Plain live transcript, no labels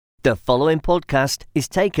The following podcast is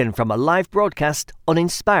taken from a live broadcast on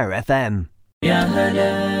Inspire FM. Ya hala,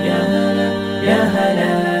 ya hala, ya hala,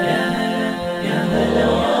 ya hala,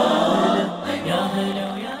 ya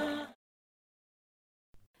hala.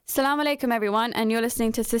 Assalamu alaikum everyone, and you're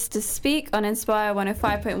listening to Sisters Speak on Inspire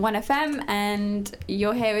 105.1 FM, and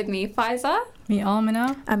you're here with me, Faiza. Me,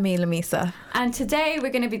 Amina. And me, Lamisa. And today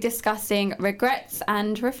we're going to be discussing regrets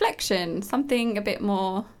and reflection, something a bit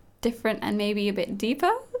more different and maybe a bit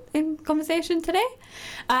deeper in conversation today.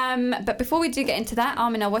 But before we do get into that,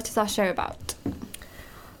 Amina, what is our show about?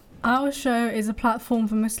 Our show is a platform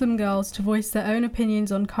for Muslim girls to voice their own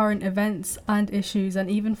opinions on current events and issues, and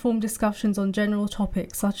even form discussions on general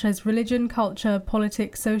topics such as religion, culture,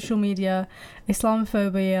 politics, social media,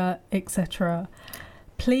 Islamophobia, etc.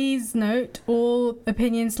 Please note, all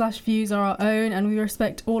opinions/views are our own, and we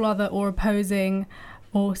respect all other or opposing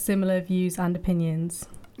or similar views and opinions.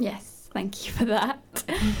 Yes, thank you for that.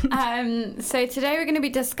 So today we're going to be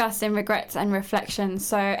discussing regrets and reflections.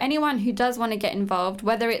 So anyone who does want to get involved,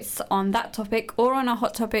 whether it's on that topic or on our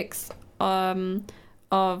hot topics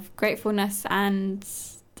of gratefulness and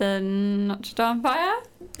the Notre Dame fire,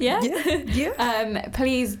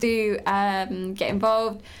 please do get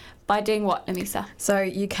involved. By doing what, Lamisa? So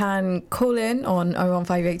you can call in on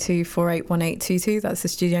 01582 481822, that's the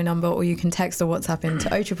studio number, or you can text or WhatsApp in to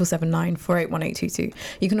 07779 481822.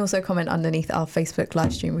 You can also comment underneath our Facebook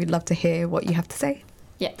live stream. We'd love to hear what you have to say.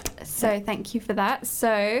 Yeah, so thank you for that.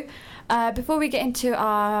 So before we get into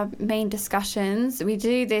our main discussions, we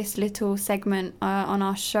do this little segment on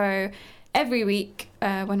our show every week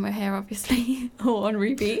when we're here, obviously, or on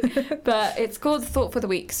repeat. But it's called Thought for the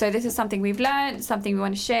Week. So this is something we've learned, something we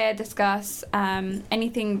want to share, discuss,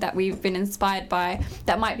 anything that we've been inspired by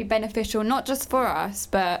that might be beneficial, not just for us,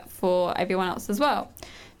 but for everyone else as well.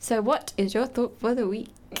 So what is your thought for the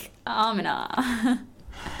week, Amina?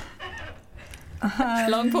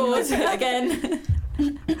 Long pause again.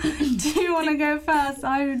 Do you want to go first?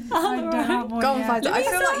 I don't have one. Go on, Faiza. I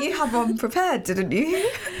feel like you had one prepared, didn't you?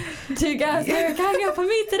 Two girls going to hang up on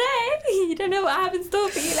me today. You don't know what I have in store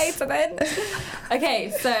for you later then. Okay,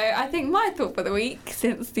 so I think my thought for the week,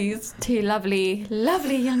 since these two lovely,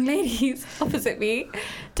 lovely young ladies opposite me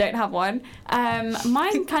don't have one,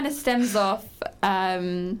 mine kind of stems off,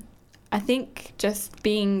 I think, just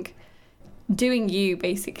doing you,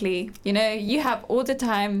 basically. You know, you have all the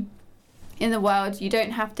time in the world. You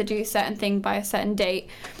don't have to do a certain thing by a certain date.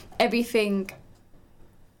 Everything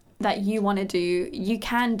that you want to do, you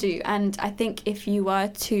can do. And I think if you were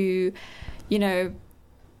to, you know,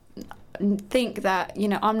 think that, you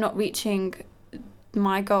know, I'm not reaching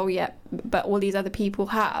my goal yet, but all these other people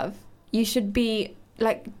have, you should be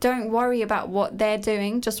like, don't worry about what they're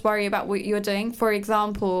doing, just worry about what you're doing. For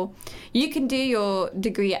example, you can do your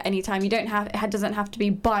degree at any time. It doesn't have to be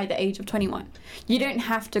by the age of 21. You don't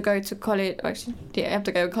have to go to college. Actually, you have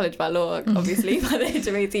to go to college by law, obviously, by the age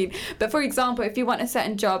of 18. But for example, if you want a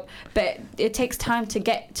certain job, but it takes time to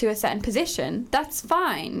get to a certain position, that's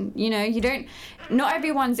fine. You know, not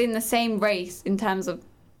everyone's in the same race in terms of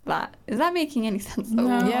that. Is that making any sense? No,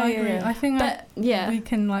 I agree. I think we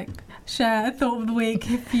can share a thought of the week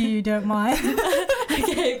if you don't mind.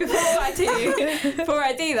 Okay, before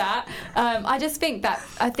I do that,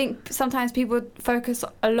 I think sometimes people focus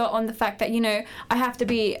a lot on the fact that, you know, I have to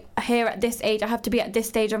be here at this age, I have to be at this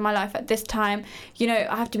stage of my life at this time, you know,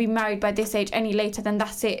 I have to be married by this age. Any later than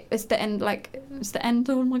that's it. It's the end.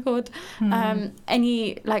 Oh my god.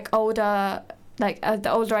 Any older. The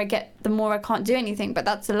older I get, the more I can't do anything. But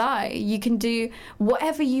that's a lie. You can do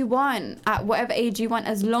whatever you want at whatever age you want,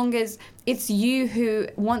 as long as it's you who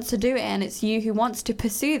wants to do it and it's you who wants to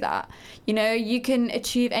pursue that. You know, you can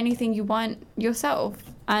achieve anything you want yourself.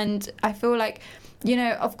 And I feel like, you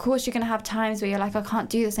know, of course you're going to have times where you're like, I can't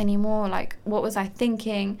do this anymore. Like, what was I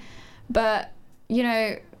thinking? But, you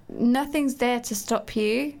know, nothing's there to stop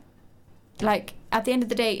you. Like, at the end of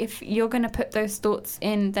the day, if you're going to put those thoughts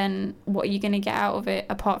in, then what are you going to get out of it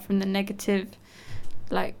apart from the negative,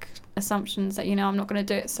 assumptions that, you know, I'm not going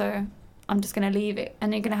to do it, so I'm just going to leave it.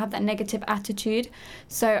 And you're going to have that negative attitude.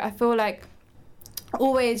 So I feel like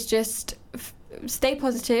always just stay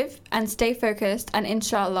positive and stay focused, and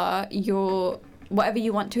inshallah, whatever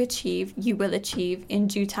you want to achieve, you will achieve in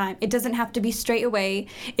due time. It doesn't have to be straight away.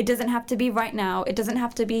 It doesn't have to be right now. It doesn't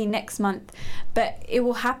have to be next month. But it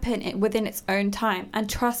will happen within its own time. And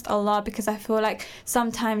trust Allah, because I feel like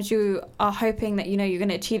sometimes you are hoping that, you know, you're going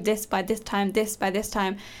to achieve this by this time, this by this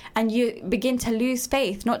time. And you begin to lose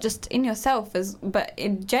faith, not just in yourself, but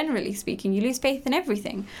generally speaking, you lose faith in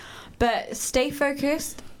everything. But stay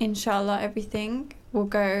focused. Inshallah, everything will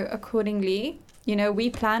go accordingly. You know, we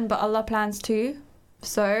plan, but Allah plans too.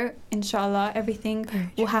 So, inshallah, everything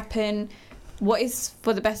will happen. What is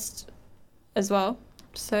for the best as well.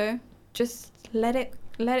 So, just let it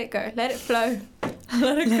go. Let it flow.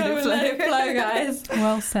 Let it flow, guys.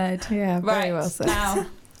 Well said. Yeah, very Right, well said. now,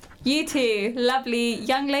 you two lovely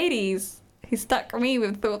young ladies who stuck me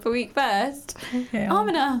with Thought of the Week first. Okay,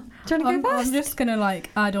 Amina, do you want to go first? I'm just gonna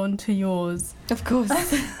add on to yours. Of course.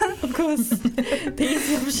 Of course. The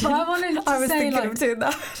easy option. But I wanted to I was say thinking of doing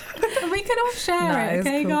that. we can all share No, it, it's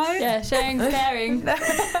okay, cool. guys? Yeah, sharing's caring.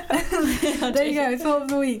 There you go, Thought of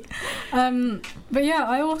the Week. But yeah,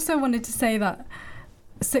 I also wanted to say that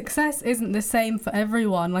success isn't the same for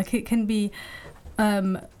everyone. It can be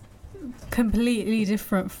completely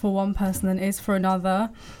different for one person than it is for another.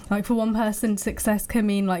 For one person, success can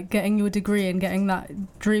mean getting your degree and getting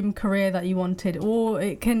that dream career that you wanted, or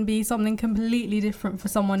it can be something completely different for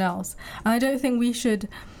someone else. And I don't think we should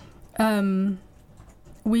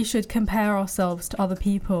compare ourselves to other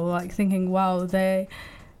people, thinking, wow, they're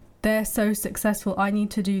so successful, I need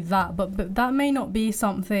to do that. But that may not be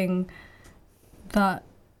something that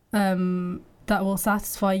that will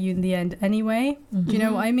satisfy you in the end anyway. Mm-hmm. Do you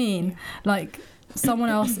know what I mean? Someone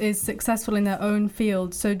else is successful in their own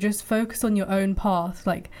field, so just focus on your own path.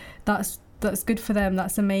 That's good for them,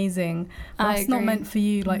 that's amazing. That's not meant for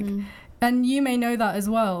you. And you may know that as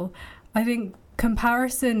well. I think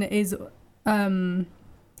comparison is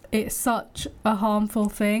it's such a harmful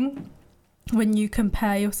thing when you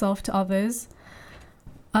compare yourself to others.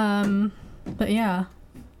 But yeah,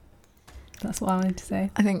 that's what I wanted to say.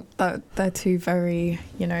 I think that they're two very,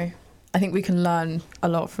 I think we can learn a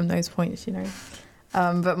lot from those points,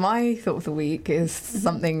 But my thought of the week is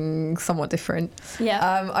something somewhat different.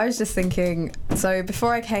 Yeah. I was just thinking, so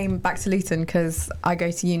before I came back to Luton, because I go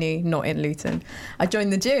to uni not in Luton, I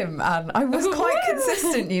joined the gym and I was quite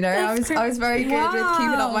consistent, I was very good with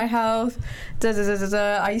keeping up my health.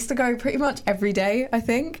 I used to go pretty much every day, I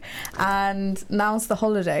think, and now's the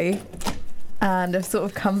holiday. And I've sort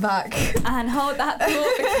of come back. And hold that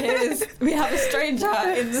thought because we have a stranger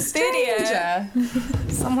in the studio.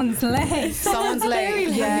 Someone's late. Someone's late.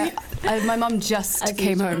 Yeah. My mum just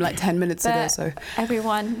came home 10 minutes ago. So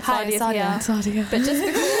everyone, Sadia's here. Sadia. But just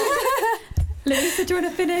before, Lisa, do you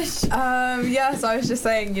want to finish? So I was just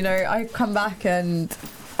saying, I've come back and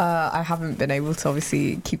I haven't been able to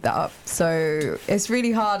obviously keep that up. So it's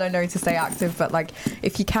really hard, I know, to stay active. But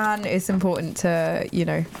if you can, it's important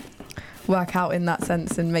to, work out in that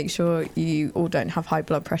sense and make sure you all don't have high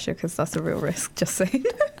blood pressure, because that's a real risk, just saying.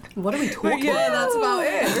 What are we talking about? Yeah, that's about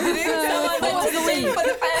it. Someone went to the gym for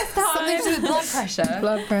the first time. Something to do with blood pressure.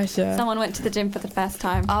 Blood pressure. Someone went to the gym for the first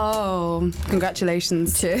time. Oh,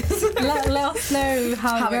 congratulations. Cheers. Let us know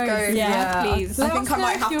how it goes. Yeah, please. I think I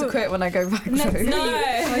might have to quit when I go back. No,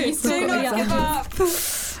 you do not give up.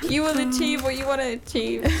 You will achieve what you want to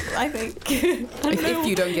achieve, I think. If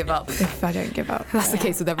you don't give up. If I don't give up. That's the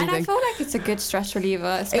case with everything. And I feel like it's a good stress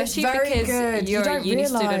reliever, especially it's very because good. you're a uni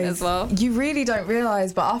student as well. You really don't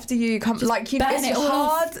realise, but after you come,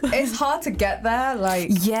 it's hard to get there.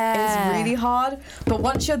 Yeah. It's really hard. But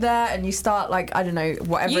once you're there and you start, I don't know,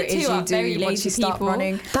 whatever it is you do, once you start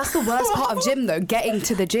running. That's the worst part of gym, though, getting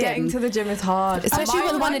to the gym. Getting to the gym is hard. Especially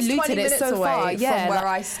with the one in Luton, it's so far. Yeah, from where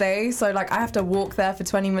I stay. So, I have to walk there for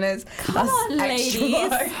 20 minutes. Come on, ladies.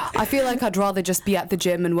 I feel like I'd rather just be at the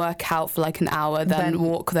gym and work out for an hour than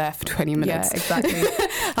walk there for 20 minutes. Yeah, exactly.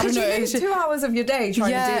 I don't know. You lose 2 hours of your day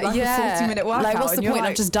trying to do a 40-minute workout. What's the point?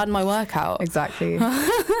 I've just done my workout. Exactly.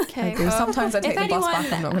 Okay. Sometimes I take the bus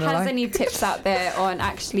back, I'm not going to lie. If anyone has any tips out there on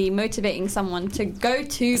actually motivating someone to go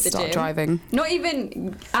to the Start gym. driving. Not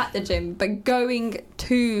even at the gym, but going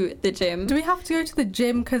to the gym. Do we have to go to the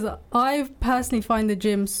gym? Because I personally find the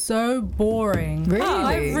gym so boring. Really?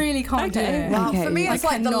 I really can't do it. Wow, Okay. for me, it's I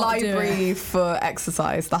like the cannot do library for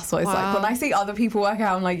exercise. That's what it's like. When I see other people work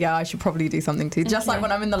out, I'm like, yeah, I should probably do something too. Just like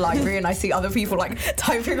when I'm in the library and I see other people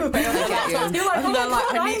typing away on the laptop. You're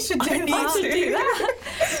like, I need to do that.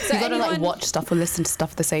 So You gotta watch stuff or listen to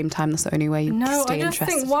stuff at the same time. That's the only way you No, stay I just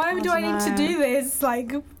interested. think, why do I need to do this? I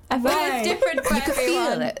feel why? it's different for You could everyone.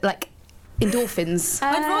 feel it, endorphins.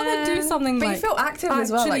 I'd rather do something But you feel active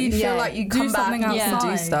as well. You feel like you come back and you can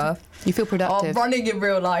do stuff. You feel productive. Running in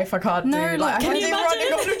real life, I can't do. I can do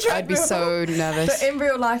running on a treadmill. I'd be so nervous. But in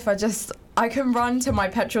real life, I can run to my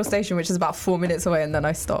petrol station, which is about 4 minutes away, and then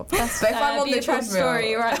I stop. But if I'm on the treadmill,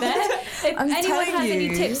 story right there. If I'm anyone telling has any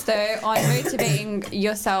you. tips though on motivating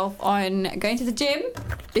yourself on going to the gym,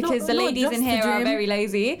 because the not ladies just in the here are gym. very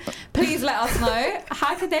lazy, please let us know.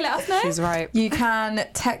 How could they let us know? She's right. You can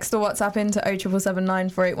text or WhatsApp into 07779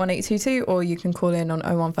 481822, or you can call in on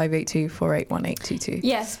 01582 481822.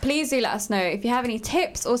 Yes, please do let us know if you have any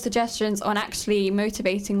tips or suggestions on actually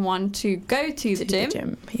motivating one to go to the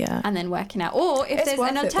gym. Yeah. And then working out, or if It's there's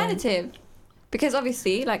worth an it, alternative. Because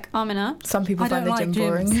obviously, like Amina, Some people I find the don't gym like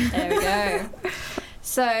boring. gyms. there we go.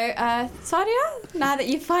 So, Sadia, now that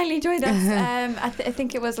you finally joined us, I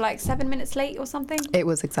think it was like 7 minutes late or something. It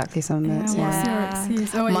was exactly 7 minutes. Yeah, what's Yeah. your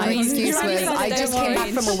excuse? Oh, wait, My you- excuse You're was right, I just don't came back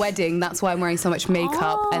worry. from a wedding. That's why I'm wearing so much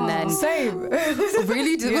makeup. And then Same.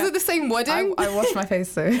 really, was it the same wedding? I washed my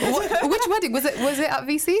face though. Which wedding was it? Was it at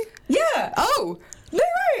VC? Yeah. Oh, No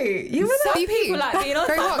way. You were Some BP. people like being on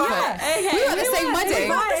Very time. welcome. Okay. We were at the same wedding.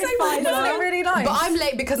 Fine, Wasn't it really nice? But I'm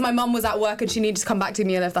late because my mum was at work and she needed to come back to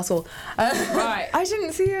me and left. That's all. Right. I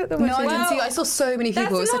didn't see you at the wedding. No, I didn't see you. I saw so many people.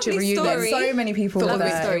 That's It was a such a lovely reunion. story. So many people were Lovely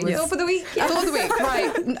there. story, It was- yes. All for the week. Yeah. Thought of the week,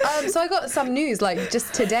 right? So I got some news like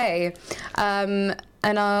just today, and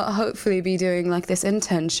I'll hopefully be doing like this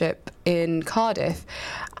internship in Cardiff.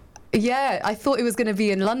 Yeah, I thought it was going to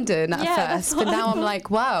be in London at Yeah, that's first, but what I now I'm thought. like,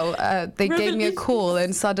 wow, they gave me a call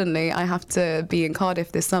and suddenly I have to be in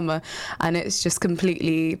Cardiff this summer, and it's just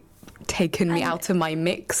completely taken me And- out of my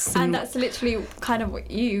mix. And that's literally kind of what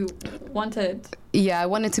you wanted. Yeah, I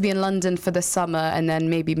wanted to be in London for the summer and then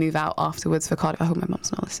maybe move out afterwards for Cardiff. I hope my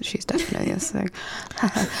mum's not listening. She's definitely listening.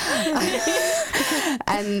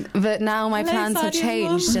 But now my Hello, plans have Sadia's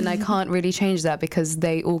changed mum. and I can't really change that because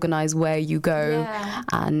they organise where you go. Yeah.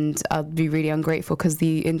 And I'd be really ungrateful because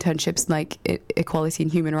the internship's like Equality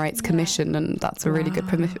and Human Rights Yeah. Commission, and that's a really good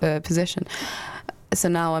position. So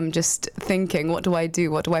now I'm just thinking, what do I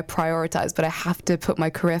do? What do I prioritise? But I have to put my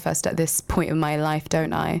career first at this point in my life,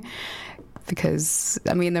 don't I? Because,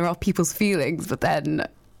 I mean, there are people's feelings, but then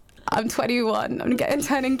I'm 21, I'm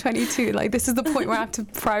turning 22. Like, this is the point where I have to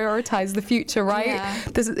prioritise the future, right? Yeah.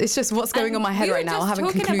 It's just what's going And on my head we were right now. I just haven't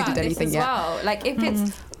talking concluded about this anything as yet. Well. Like if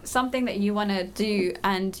it's something that you want to do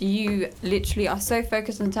and you literally are so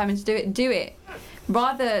focused and determined to do it.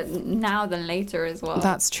 Rather now than later as well.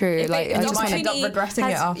 That's true. If Like, it- I an just might want end up opportunity regretting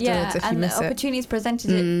it afterwards if you and miss the it. opportunity's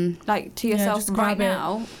presented it like to yourself just right grab it.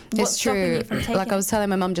 now. What's It's stopping true. you from taking Like I was telling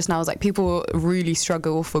my mum just now, I was like, people really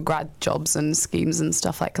struggle for grad jobs and schemes and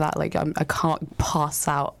stuff like that. Like I can't pass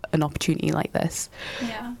out an opportunity like this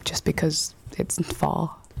Yeah. just because it's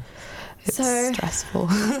far. It's So- stressful.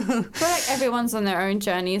 I feel like everyone's on their own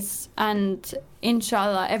journeys, and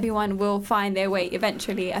inshallah, everyone will find their way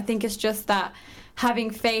eventually. I think it's just that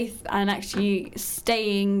having faith and actually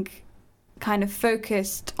staying kind of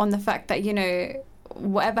focused on the fact that, you know,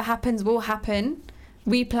 whatever happens will happen.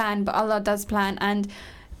 We plan, but Allah does plan, and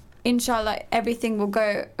inshallah, everything will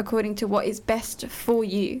go according to what is best for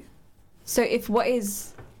you. So if what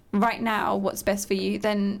is right now what's best for you,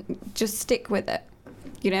 then just stick with it,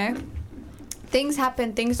 you know? Things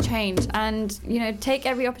happen, things change, and, you know, take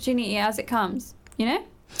every opportunity as it comes, you know?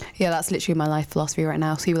 Yeah, that's literally my life philosophy right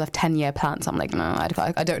now. So people have 10-year plans. I'm like, no,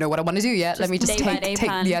 I don't know what I want to do yet. Let Just me just day-by-day take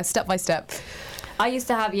plan. step by step. I used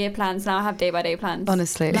to have year plans, now I have day-by-day plans.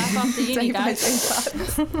 Honestly. Life after uni, guys.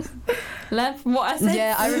 Learn from what I said.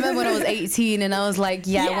 Yeah, I remember when I was 18 and I was like,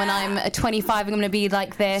 Yeah. when I'm 25, I'm going to be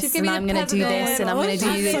like this, She's gonna and be I'm the going to do this, president, and I'm or going to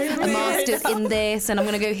do she's so a master's in this, and I'm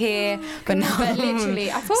going to go here. But now, But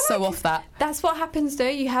literally, I feel so like off that. that's what happens though.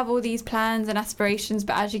 You have all these plans and aspirations,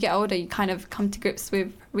 but as you get older, you kind of come to grips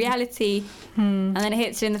with reality, and then it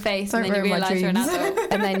hits you in the face, Don't and then you ruin my realise you're an dreams.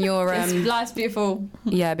 adult. And then your Life's beautiful.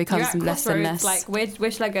 it becomes You're at less and crossroads, less. like,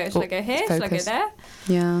 where should I go? Should I go here? Should I go Focus. there?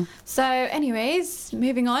 Yeah. So, anyways,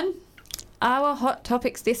 moving on. Our hot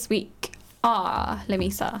topics this week are,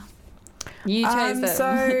 Lemisa, you chose them.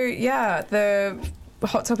 So yeah, the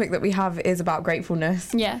hot topic that we have is about gratefulness.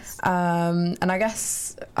 Yes. And I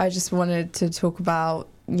guess I just wanted to talk about,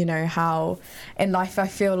 you know, how in life I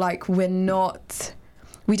feel like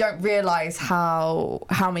we don't realise how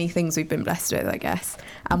many things we've been blessed with, I guess,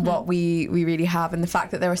 and what we really have, and the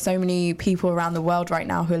fact that there are so many people around the world right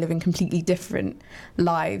now who are living completely different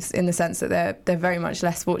lives in the sense that they're very much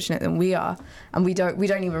less fortunate than we are, and we don't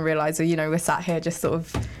even realise that, you know, we're sat here just sort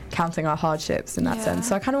of counting our hardships in that Yeah. sense.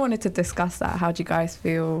 So I kind of wanted to discuss that. How do you guys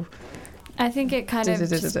feel? I think it kind of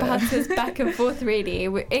just bounces back and forth, really.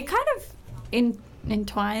 It kind of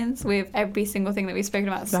entwines with every single thing that we've spoken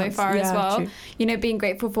about so far as well. True. You know, being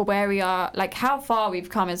grateful for where we are, like how far we've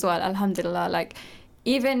come as well, alhamdulillah. Like,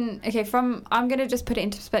 even, okay, I'm going to just put it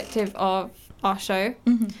into perspective of our show.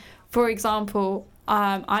 Mm-hmm. For example,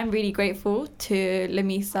 I'm really grateful to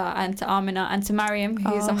Lamisa and to Amina and to Mariam,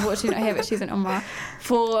 who's unfortunately not here, but she's in Umrah,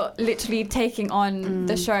 for literally taking on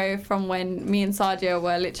the show from when me and Sadia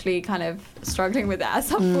were literally kind of struggling with it at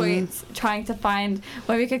some points, trying to find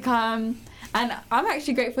where we could come. And I'm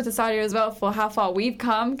actually grateful to Sadia as well for how far we've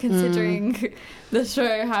come, considering the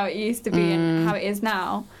show, how it used to be and how it is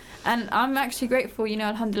now. And I'm actually grateful, you know,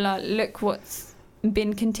 alhamdulillah, look what's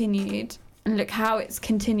been continued. And look how it's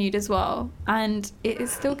continued as well. And it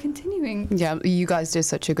is still continuing. Yeah, you guys did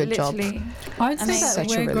such a good job. I'd say that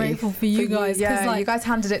we're grateful for you guys. Yeah, like, you guys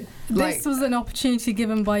handled it. This was an opportunity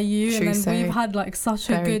given by you, and then say. we've had like such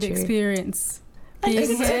a good experience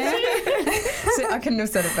being here. So I couldn't have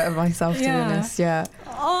said it better myself, to be honest. Yeah.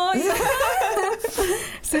 Oh, yeah.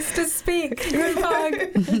 Sisters speak. Good hug.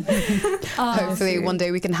 Hopefully one day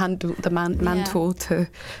we can hand the mantle to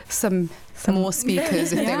some more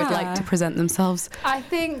speakers if they would like to present themselves. I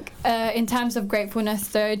think in terms of gratefulness,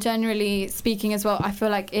 though, generally speaking as well, I feel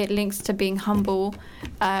like it links to being humble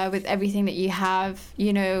with everything that you have.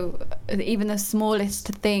 You know, even the smallest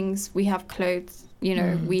things. We have clothes, you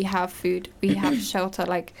know, we have food, we have shelter,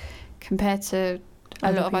 like compared to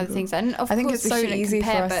a lot of other things. And of I think course, it's so easy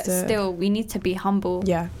compare, for us but still, we need to be humble.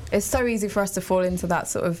 Yeah, it's so easy for us to fall into that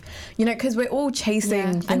sort of, you know, because we're all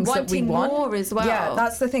chasing things and that we want. more as well. Yeah,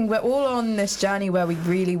 that's the thing. We're all on this journey where we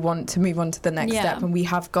really want to move on to the next step, and we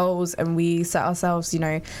have goals, and we set ourselves, you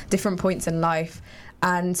know, different points in life.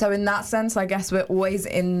 And so in that sense, I guess we're always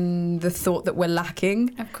in the thought that we're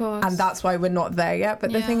lacking. Of course. And that's why we're not there yet.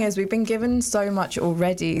 But the thing is, we've been given so much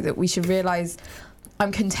already that we should realise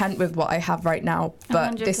I'm content with what I have right now,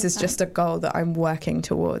 but 100%. This is just a goal that I'm working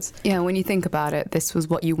towards. Yeah, when you think about it, this was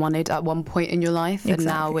what you wanted at one point in your life, and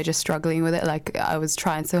now we're just struggling with it. Like, I was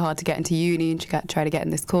trying so hard to get into uni and try to get in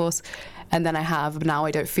this course, and then I have, but now I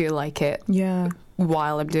don't feel like it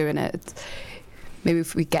while I'm doing it. Maybe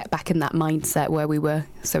if we get back in that mindset where we were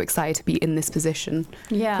so excited to be in this position,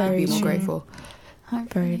 very be more grateful.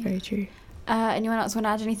 Very, very true. Anyone else want to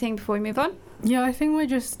add anything before we move on? Yeah, I think we're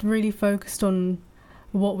just really focused on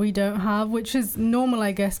what we don't have, which is normal,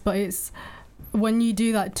 I guess, but it's when you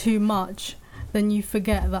do that too much, then you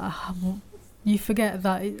forget that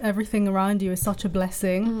everything around you is such a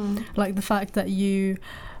blessing. Like the fact that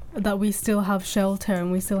we still have shelter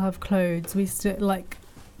and we still have clothes, we still like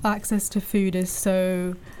access to food is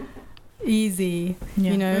so easy,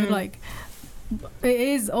 you know, like it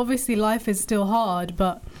is, obviously life is still hard,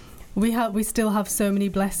 but we still have so many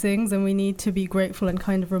blessings, and we need to be grateful and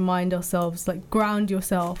kind of remind ourselves, like ground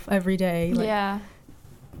yourself every day. Like,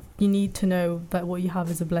 you need to know that what you have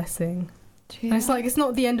is a blessing. And it's like, it's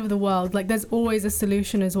not the end of the world. Like, there's always a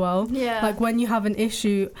solution as well. Like when you have an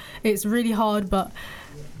issue, it's really hard, but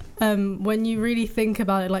when you really think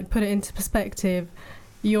about it, like put it into perspective,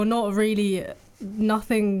 you're not really,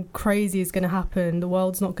 nothing crazy is going to happen. The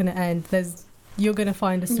world's not going to end. You're going to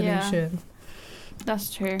find a solution.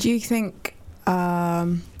 That's true. Do you think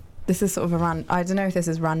this is sort of I don't know if this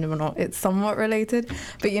is random or not, it's somewhat related,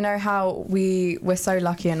 but you know how we're so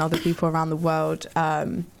lucky and other people around the world,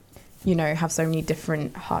 you know, have so many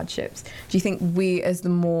different hardships. Do you think we as the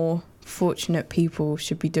more fortunate people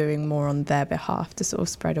should be doing more on their behalf to sort of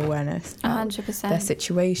spread awareness 100% their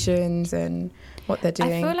situations and what they're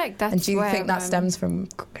doing? I feel like that's and do you think that stems from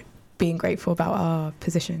being grateful about our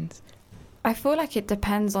positions? I feel like it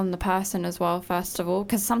depends on the person as well, first of all,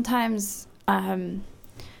 because sometimes, for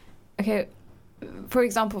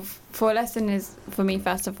example, for a lesson is for me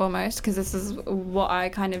first and foremost, because this is what I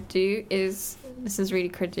kind of do, this is really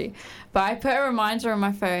cringy, but I put a reminder on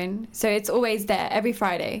my phone, so it's always there every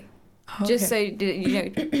Friday, just so, you know,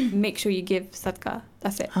 make sure you give sadaqah,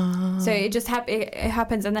 that's it. So it just it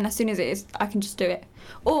happens, and then as soon as it is, I can just do it.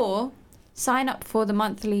 Or sign up for the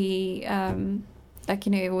monthly... like,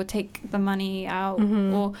 you know, it will take the money out,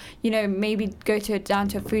 or, you know, maybe go down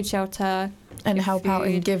to a food shelter and help out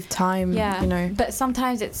and give time, you know. But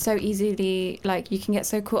sometimes it's so easily, like, you can get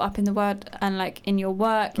so caught up in the world and, like, in your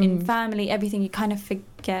work, in family, everything, you kind of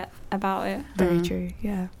forget about it. Very true,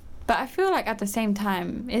 yeah. But I feel like at the same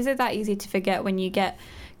time, is it that easy to forget when you get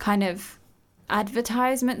kind of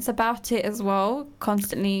advertisements about it as well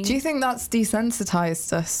constantly? Do you think that's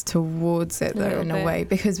desensitized us towards it though, in a way,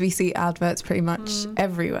 because we see adverts pretty much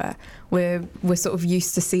everywhere? We're sort of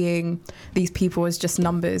used to seeing these people as just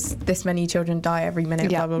numbers. This many children die every minute,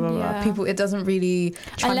 blah blah blah blah. People, it doesn't really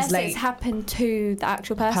translate unless it's happened to the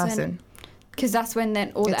actual person. Because that's when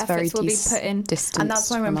then all the efforts will be put in. And that's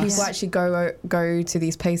why when people actually go to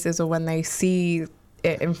these places, or when they see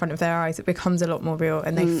it in front of their eyes, it becomes a lot more real,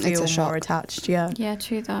 and they feel more attached. Yeah,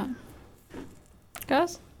 true that.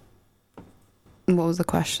 Girls? What was the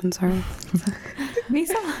question, sorry?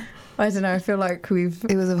 Misa? I don't know. I feel like we've.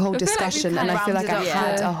 It was a whole I feel like we've discussion, kind and of I feel like I rounded up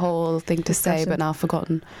had the a whole thing to say, discussion. but now I've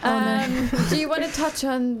forgotten. Do you want to touch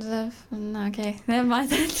on the... No, okay, never mind.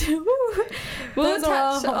 We'll Those are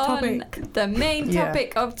our touch hot on topic. the main Yeah.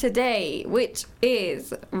 topic of today, which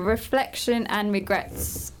is reflection and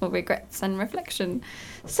regrets, or regrets and reflection.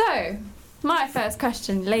 So, my first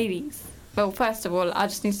question, ladies. Well, first of all, I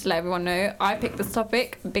just need to let everyone know I picked this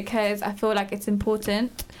topic because I feel like it's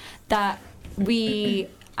important that we,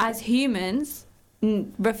 as humans,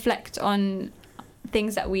 reflect on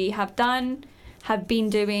things that we have done, have been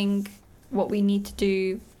doing, what we need to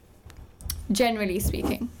do, generally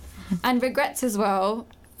speaking. And regrets as well.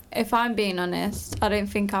 If I'm being honest, I don't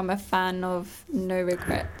think I'm a fan of no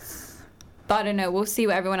regrets. But I don't know, we'll see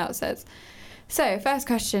what everyone else says. So, first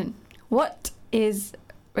question. What is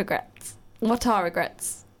regrets? What are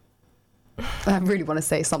regrets? I really want to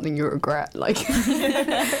say something you regret. Like,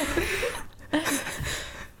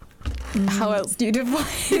 how else do you define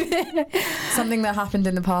it? Something that happened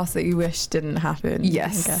in the past that you wish didn't happen.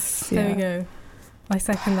 Yes. I guess. There we go. I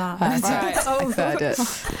second that. Right. Right. I heard it.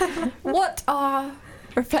 What are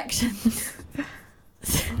reflections?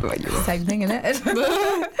 Same thing,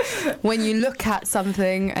 innit? When you look at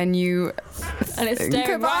something and you And it's think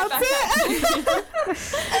staring right about back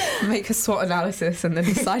at you. Make a SWOT analysis and then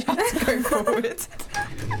decide how to go forward.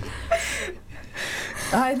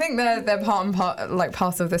 I think they're part and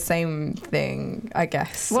part of the same thing, I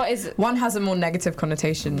guess. What is it? One has a more negative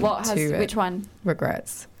connotation What has, to it. which one?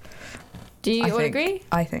 Regrets. Do you I all think. agree?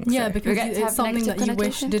 I think Yeah, so. because Regrets have it's something that negative you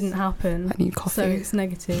wish connotations? didn't happen. I need coffee. So it's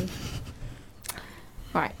negative.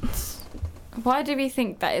 Right. Why do we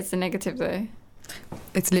think that it's a negative though?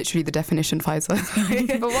 It's literally the definition,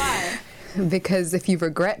 Pfizer. But why? Because if you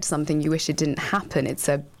regret something you wish it didn't happen, it's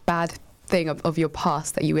a bad thing of your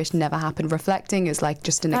past that you wish never happened. Reflecting is like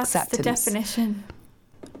just an That's acceptance. the definition.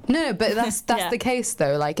 No, but that's Yeah. the case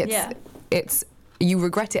though. Like it's you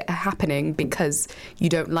regret it happening because you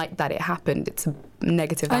don't like that it happened. It's a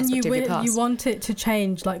negative And aspect of your past. you want it to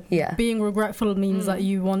change. Like Yeah. being regretful means that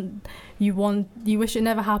you wish it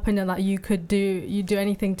never happened and that you do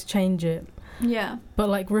anything to change it. Yeah. But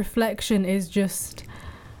like reflection is just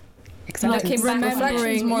Acceptance. Looking back, remembering,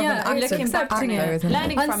 reflection's more of an act looking of back act, on though, it, isn't it?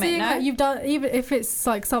 learning and from it. seeing No? that you've done, even if it's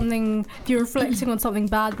like something, if you're reflecting on something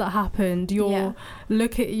bad that happened, you're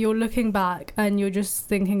looking back and you're just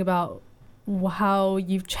thinking about how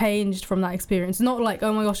you've changed from that experience. Not like,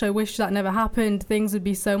 oh my gosh, I wish that never happened, things would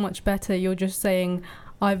be so much better. You're just saying,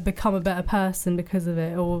 I've become a better person because of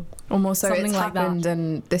it, or Almost so something it's like happened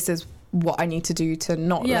and this is what I need to do to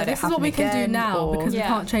not let it this is happen what we can do again, now or- because we Yeah.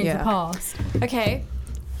 can't change Yeah. the past. Okay.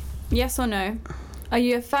 Yes or no? Are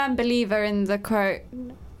you a firm believer in the quote,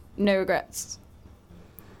 no regrets?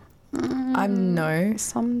 I'm no,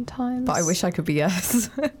 Sometimes. but I wish I could be yes.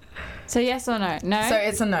 So yes or no? No? So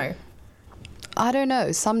it's a no. I don't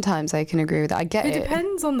know. Sometimes I can agree with that. I get It it.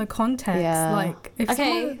 depends on the context. Yeah. Like, if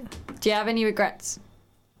Okay. someone- Do you have any regrets?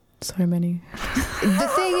 So many.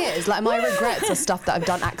 The thing is, like, my regrets are stuff that I've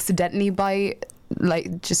done accidentally by,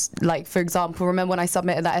 like, just, like, for example, remember when I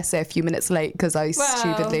submitted that essay a few minutes late because I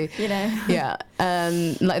stupidly... you know. Yeah.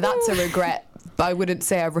 Like, that's a regret. But I wouldn't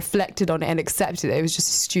say I reflected on it and accepted it. It was just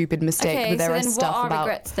a stupid mistake. Okay, but there so are then stuff what are about...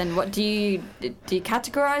 regrets then? What do you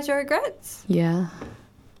categorize your regrets? Yeah.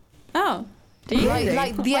 Oh, do you?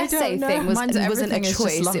 Like the I essay don't know. thing Mine's wasn't a everything is just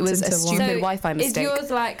choice. lumped It was a into one. stupid So Wi-Fi Is mistake. yours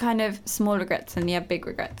like kind of small regrets and you have big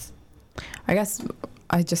regrets? I guess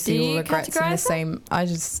I just Do see all you regrets in the categorise them?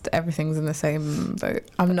 same. Everything's in the same boat.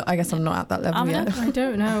 I guess I'm not at that level Amina? yet. I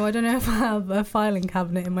don't know. I don't know if I have a filing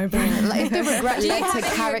cabinet in my brain. Like, if the regret Do you led have to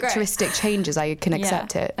any characteristic changes, I can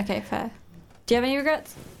accept it. Okay, fair. Do you have any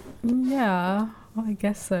regrets? Yeah, I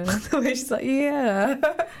guess so. She's like, yeah.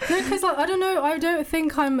 No, because like, I don't know. I don't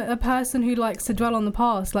think I'm a person who likes to dwell on the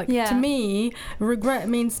past. Like Yeah. to me, regret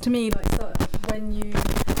means to me like when you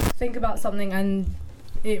think about something and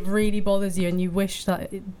it really bothers you and you wish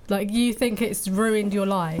that like you think it's ruined your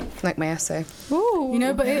life. Like my essay. Ooh. You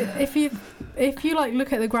know, but if you like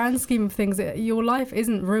look at the grand scheme of things, your life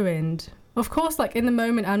isn't ruined. Of course, like in the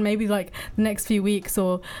moment and maybe like the next few weeks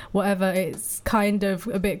or whatever, it's kind of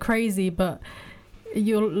a bit crazy, but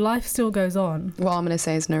your life still goes on. What I'm going to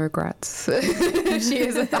say is no regrets. She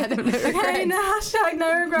is a fan of no regrets. Okay, no, hashtag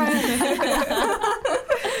no regrets.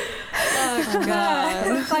 Oh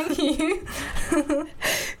god. Thank you.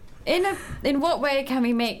 In what way can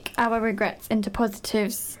we make our regrets into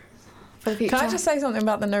positives for the future? Can I just say something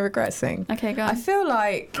about the no regrets thing? Okay, go on. I feel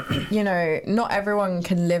like, not everyone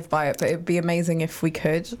can live by it, but it'd be amazing if we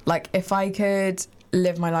could. Like, if I could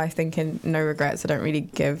live my life thinking no regrets. I don't really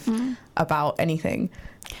give about anything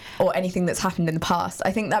or anything that's happened in the past.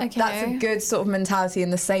 I think that's a good sort of mentality,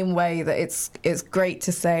 in the same way that it's great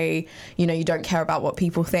to say, you know, you don't care about what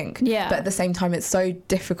people think. Yeah. But at the same time, it's so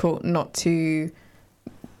difficult not to,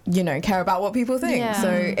 you know, care about what people think. Yeah. So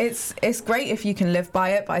it's great if you can live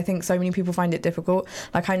by it, but I think so many people find it difficult.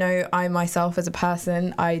 Like, I know I myself as a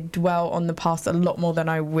person, I dwell on the past a lot more than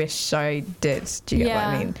I wish I did. Do you get what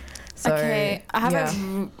I mean? So, okay, I have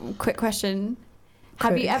a quick question.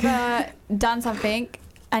 Have you ever done something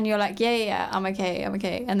and you're like, yeah, I'm okay,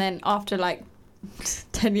 and then after like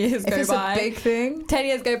 10 years go by. If it's a big thing. 10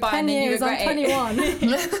 years go by 10 and then years, you regret I'm 21. it. You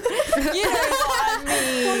know what I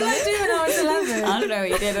mean. What did I do when I was 11? I don't know what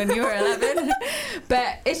you did when you were 11.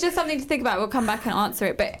 But it's just something to think about. We'll come back and answer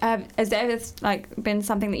it. But has there ever been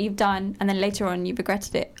something that you've done and then later on you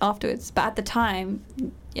regretted it afterwards? But at the time,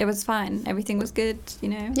 it was fine. Everything was good, you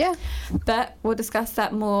know? Yeah. But we'll discuss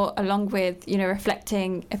that more along with, you know,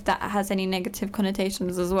 reflecting if that has any negative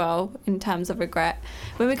connotations as well in terms of regret.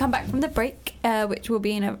 When we come back from the break, which will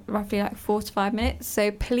be in roughly 4 to 5 minutes. So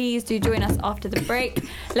please do join us after the break.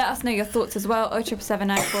 Let us know your thoughts as well,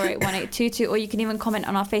 07779481822, or you can even comment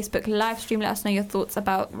on our Facebook live stream. Let us know your thoughts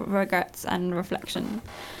about regrets and reflection.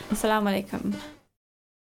 Assalamu alaikum.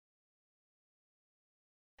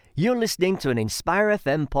 You're listening to an Inspire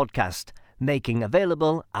FM podcast, making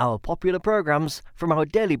available our popular programs from our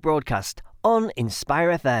daily broadcast on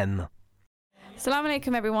Inspire FM. Assalamu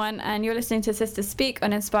alaikum everyone, and you're listening to Sisters Speak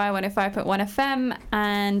on Inspire 105.1 FM.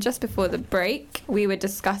 And just before the break, we were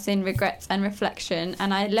discussing regrets and reflection,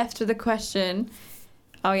 and I left with a question.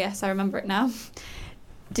 Oh yes, I remember it now.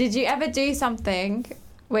 Did you ever do something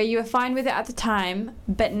where you were fine with it at the time,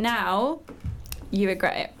 but now you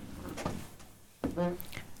regret it?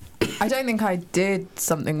 I don't think I did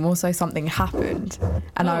something, more so something happened.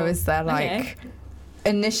 And I was there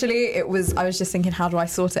initially I was just thinking, how do I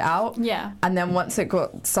sort it out? Yeah. And then once it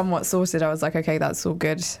got somewhat sorted, I was like, okay, that's all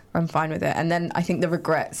good. I'm fine with it. And then I think the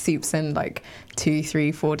regret seeps in 2,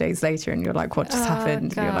 3, 4 days later, and you're like, what just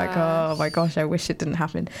happened? And you're like, oh my gosh, I wish it didn't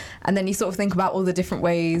happen. And then you sort of think about all the different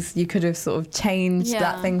ways you could have sort of changed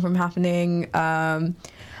that thing from happening.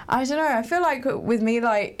 I don't know. I feel like with me,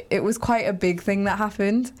 it was quite a big thing that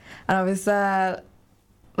happened. And I was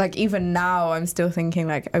even now, I'm still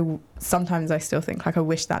thinking, sometimes I still think, I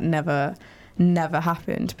wish that never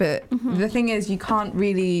happened. But the thing is, you can't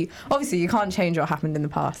really, obviously, you can't change what happened in the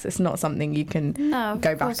past. It's not something you can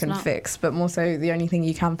go back and fix. But more so, the only thing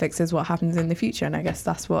you can fix is what happens in the future. And I guess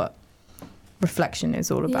that's what reflection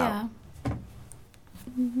is all about. Yeah.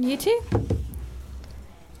 You too?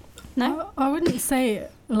 No? I wouldn't say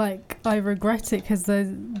I regret it, because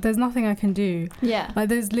there's nothing I can do. Yeah.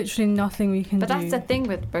 There's literally nothing we can do. But that's the thing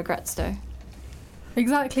with regrets though.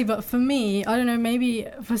 Exactly, but for me, I don't know, maybe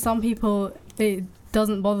for some people it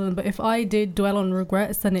doesn't bother them, but if I did dwell on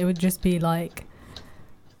regrets, then it would just be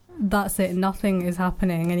that's it, nothing is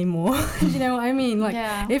happening anymore. You know what I mean?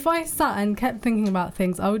 If I sat and kept thinking about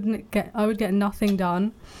things, I would get nothing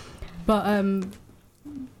done. But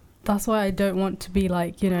that's why I don't want to be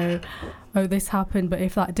oh, this happened, but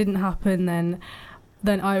if that didn't happen,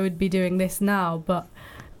 then I would be doing this now. But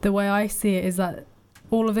the way I see it is that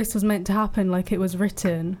all of this was meant to happen, it was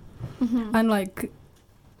written. And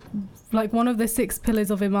one of the 6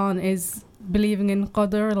 pillars of Iman is believing in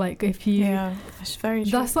Qadr. If you, that's very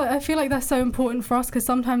true. That's I feel like that's so important for us, because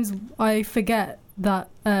sometimes I forget that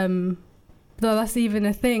that's even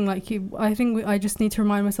a thing. I think I just need to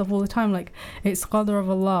remind myself all the time, it's Qadr of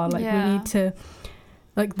Allah. We need to,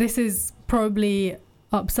 this is probably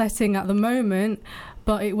upsetting at the moment,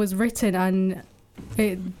 but it was written and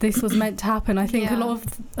this was meant to happen. I think a lot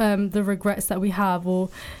of the regrets that we have, or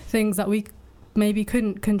things that we maybe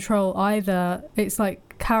couldn't control either, it's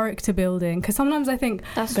character building. Because sometimes I think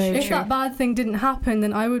if that bad thing didn't happen,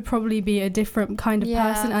 then I would probably be a different kind of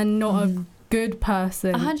person and not a good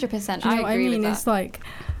person. 100%. Do you know what I mean? It's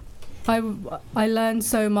I learned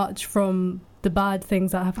so much from the bad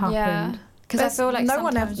things that have happened. Because I feel no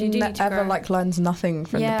one ever learns nothing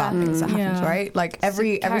from the bad things that happens, right?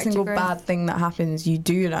 Every single bad thing that happens, you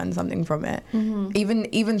do learn something from it.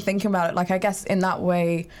 Even thinking about it, I guess in that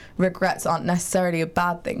way, regrets aren't necessarily a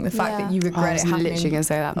bad thing. The fact that you regret it happening. I was literally going to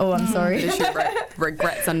say that. Oh, I'm sorry.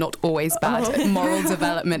 Regrets are not always bad. Moral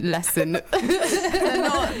development lesson.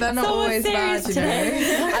 They're not always bad, you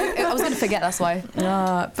know. I was going to forget, that's why.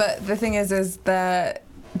 But the thing is that,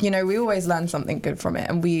 we always learn something good from it,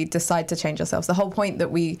 and we decide to change ourselves. The whole point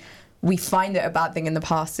that we find it a bad thing in the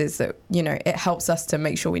past is that, it helps us to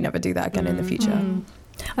make sure we never do that again in the future.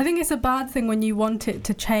 I think it's a bad thing when you want it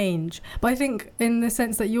to change. But I think in the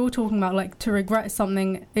sense that you're talking about, like, to regret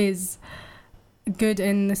something is good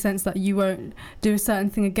in the sense that you won't do a certain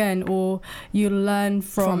thing again, or you'll learn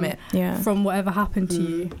from it, yeah, from whatever happened to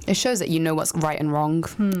you. It shows that you know what's right and wrong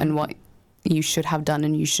and what you should have done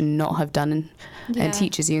and you should not have done, and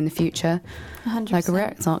teaches you in the future. 100%. Like,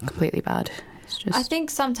 regret's not completely bad. It's just, I think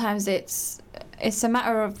sometimes it's a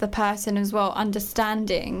matter of the person as well,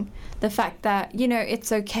 understanding the fact that, you know,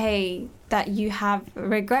 it's okay that you have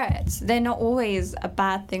regrets. They're not always a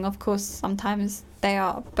bad thing. Of course, sometimes they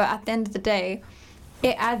are. But at the end of the day,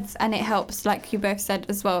 it adds and it helps, like you both said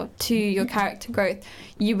as well, to your character growth.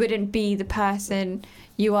 You wouldn't be the person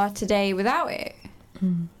you are today without it.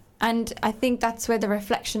 And I think that's where the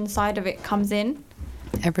reflection side of it comes in.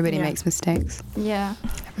 everybody makes mistakes. Yeah.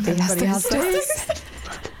 Everybody has those.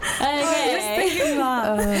 Okay.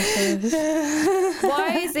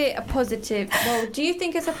 Why is it a positive? Well, do you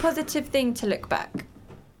think it's a positive thing to look back?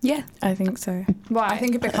 Yeah, I think so. Why? I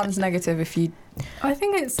think it becomes negative if you I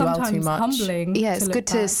think it's dwell too sometimes much. humbling. yeah, it's to good look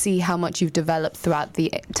to back. see how much you've developed throughout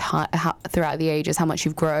the throughout the ages, how much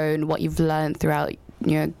you've grown, what you've learned throughout,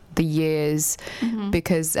 you know, the years,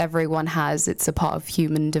 because everyone has. It's a part of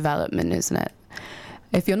human development, isn't it?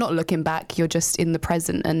 If you're not looking back, you're just in the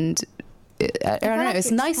present, and I don't know. like It's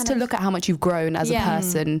it's nice kind to of- look at how much you've grown as a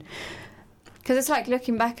person. Because it's like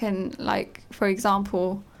looking back and, like, for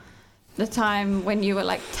example, the time when you were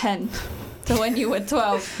like 10 to when you were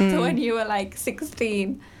 12 to when you were like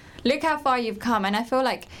 16. Look how far you've come. And I feel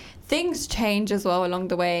like things change as well along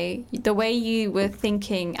the way. The way you were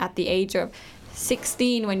thinking at the age of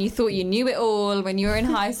 16, when you thought you knew it all, when you were in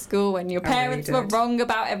high school, when your parents were wrong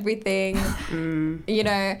about everything, you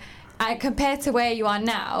know, and compared to where you are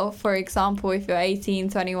now, for example, if you're 18,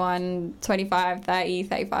 21, 25, 30,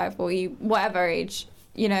 35, 40, whatever age,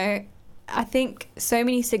 you know, I think so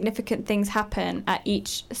many significant things happen at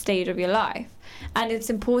each stage of your life. And it's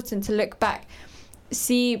important to look back,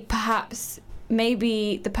 see perhaps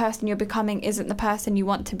maybe the person you're becoming isn't the person you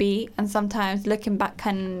want to be. And sometimes looking back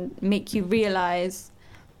can make you realize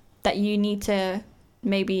that you need to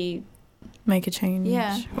maybe make a change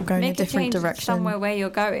or go in a different direction. Somewhere where you're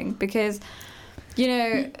going. Because, you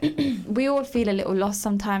know, we all feel a little lost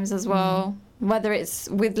sometimes as well. Whether it's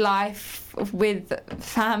with life, with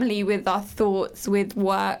family, with our thoughts, with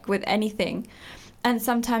work, with anything. And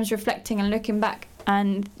sometimes reflecting and looking back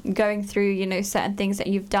and going through, you know, certain things that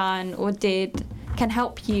you've done or did can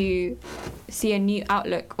help you see a new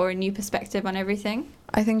outlook or a new perspective on everything.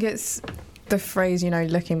 I think it's the phrase, you know,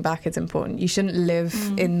 looking back is important. You shouldn't live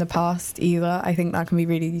in the past either. I think that can be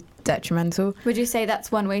really detrimental. Would you say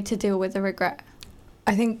that's one way to deal with a regret?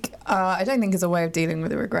 I think I don't think it's a way of dealing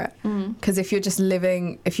with a regret, because if you're just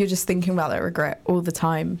thinking about that regret all the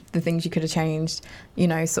time, the things you could have changed, you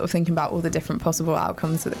know, sort of thinking about all the different possible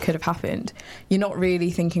outcomes that could have happened, you're not really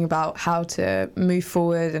thinking about how to move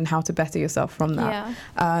forward and how to better yourself from that.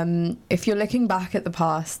 If you're looking back at the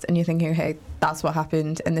past and you're thinking, okay, that's what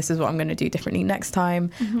happened and this is what I'm going to do differently next time,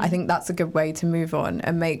 I think that's a good way to move on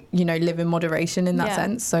and live in moderation in that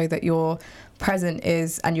sense, so that your present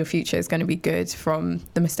is and your future is going to be good from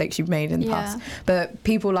the mistakes you've made in the past. But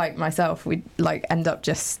people like myself, we end up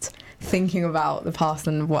just thinking about the past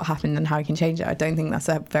and what happened and how you can change it. I don't think that's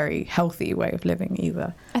a very healthy way of living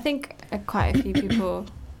either. I think quite a few people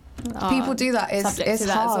do that. It's that hard. as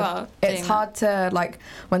well, It's hard to,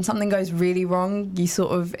 when something goes really wrong,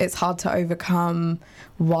 it's hard to overcome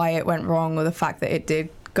why it went wrong or the fact that it did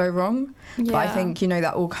go wrong. But I think, you know,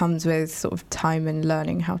 that all comes with sort of time and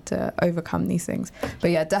learning how to overcome these things.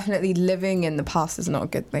 But yeah, definitely living in the past is not a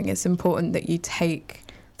good thing. It's important that you take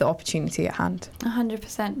the opportunity at hand.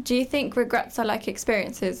 100%. Do you think regrets are like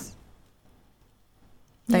experiences?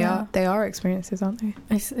 They are experiences, aren't they?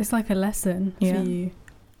 It's like a lesson for you.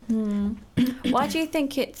 Why do you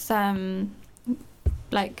think it's how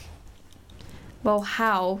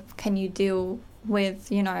can you deal with,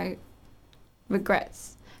 you know,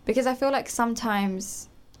 regrets? Because I feel like sometimes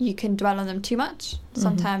you can dwell on them too much.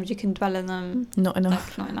 Sometimes you can dwell on them not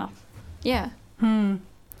enough. not enough. Yeah.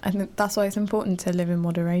 I think that's why it's important to live in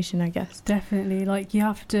moderation, I guess. Definitely. You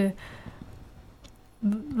have to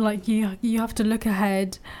you have to look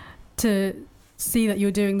ahead to see that you're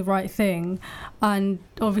doing the right thing, and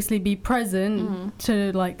obviously be present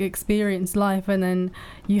to experience life. And then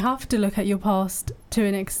you have to look at your past to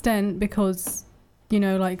an extent, because, you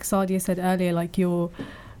know, like Sadia said earlier,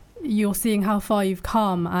 you're seeing how far you've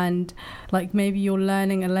come, and maybe you're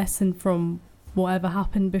learning a lesson from whatever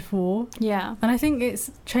happened before. Yeah. And I think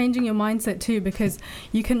it's changing your mindset too, because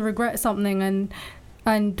you can regret something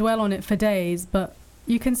and dwell on it for days, but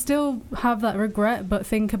you can still have that regret, but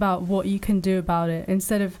think about what you can do about it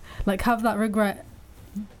instead of like have that regret.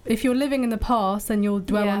 If you're living in the past, then you'll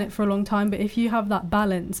dwell on it for a long time. But if you have that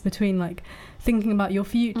balance between like thinking about your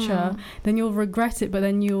future, then you'll regret it, but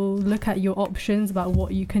then you'll look at your options about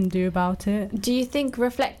what you can do about it. Do you think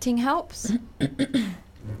reflecting helps?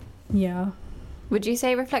 Yeah. Would you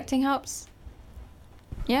say reflecting helps?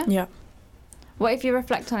 Yeah? Yeah. What if you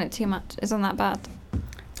reflect on it too much? Isn't that bad?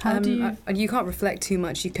 How do you... You can't reflect too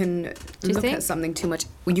much. You can you look think? at something too much.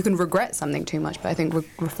 Well, you can regret something too much, but I think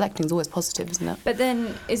reflecting is always positive, isn't it? But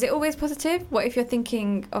then, is it always positive? What if you're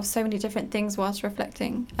thinking of so many different things whilst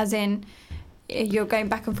reflecting? As in, you're going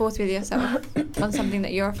back and forth with yourself on something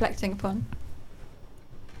that you're reflecting upon?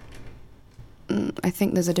 I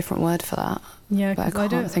think there's a different word for that. Yeah, but I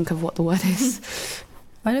can't think of what the word is.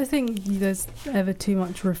 I don't think there's ever too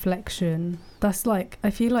much reflection. That's like,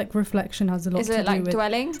 I feel like reflection has a lot to do with... Is it like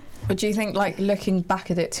dwelling? But do you think like looking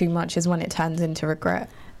back at it too much is when it turns into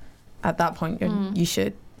regret? At that point, you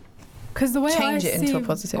should Because the way change it into a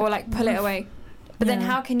positive. Or like pull it away. But then Yeah.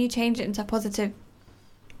 how can you change it into a positive?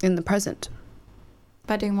 In the present.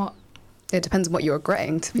 By doing what? It depends on what you're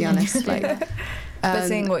regretting, to be honest. Like, But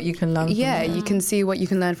seeing what you can learn from yeah, it. you can see what you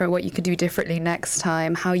can learn from it, what you could do differently next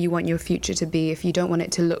time, how you want your future to be. If you don't want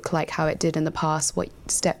it to look like how it did in the past, what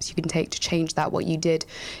steps you can take to change that, what you did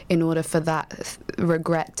in order for that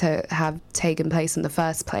regret to have taken place in the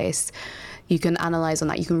first place. You can analyse on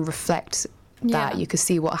that, you can reflect that, you can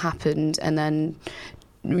see what happened, and then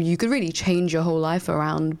you could really change your whole life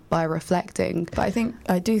around by reflecting. But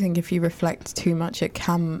I do think if you reflect too much, it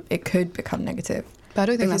could become negative. But I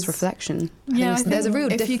don't think that's Because- reflection. Yeah, I think there's a real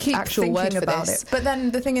if you keep actual thinking word for about this. it. But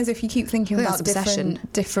then the thing is, if you keep thinking I think about that's obsession.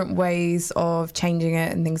 different ways of changing it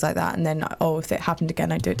and things like that, and then if it happened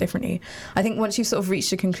again, I'd do it differently. I think once you've sort of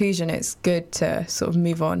reached a conclusion, it's good to sort of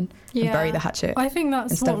move on and bury the hatchet. I think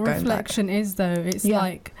that's instead what of going reflection is, though. It's Yeah.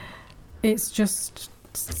 like, it's just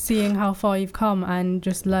seeing how far you've come and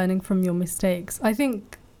just learning from your mistakes. I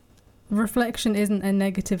think reflection isn't a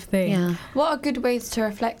negative thing. Yeah. What are good ways to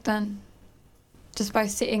reflect then? Just by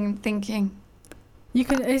sitting and thinking. You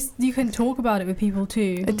can talk about it with people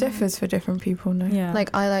too. It differs for different people, no? Yeah. Like,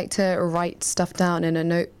 I like to write stuff down in a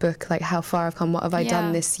notebook, like how far I've come, what have I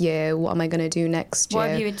done this year, what am I going to do next year, What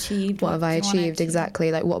have you achieved? what have I do you wanna achieved, achieve?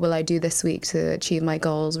 exactly, like what will I do this week to achieve my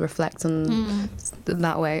goals, reflect on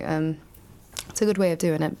that way. It's a good way of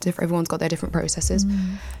doing it. Everyone's got their different processes.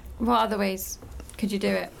 What other ways could you do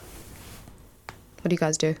it? What do you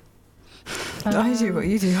guys do? I do what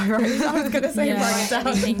you do, right? I was going to say Yeah. write it down.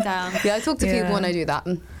 Anything down. Yeah, I talk to people when I do that.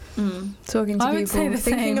 Talking to I would say people, the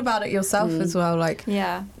thinking same. about it yourself as well, like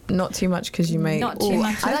Yeah. not too much because you may... Not too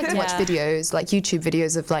much. I like to watch Yeah. videos, like YouTube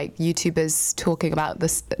videos of like YouTubers talking about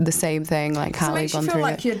the same thing, like how So it they've makes you gone feel through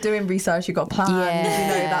like it. you're doing research, you've got plans,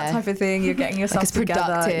 that type of thing, you're getting yourself Like it's together.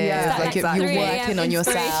 productive, Yeah, like you're exactly. working on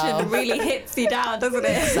yourself. Inspiration really hits you down, doesn't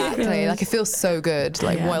it? Exactly, like it feels so good,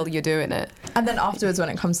 like Yeah. while you're doing it. And then afterwards, when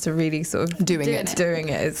it comes to really sort of Doing it.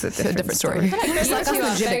 it's a different story. It's like you the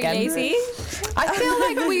are gym very again. lazy. I feel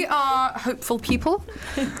like we are hopeful people.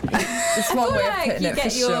 It's one way of Like putting you it for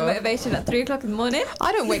get your sure. motivation at 3 o'clock in the morning.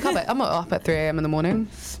 I don't wake up I'm not up at 3 a.m. in the morning.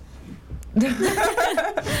 We'll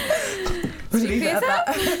leave it at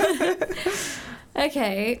that.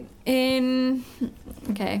 Okay.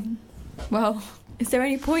 Well, is there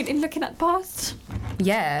any point in looking at the past?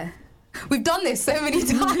 Yeah. We've done this so many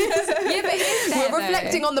times. Yeah, but is there, We're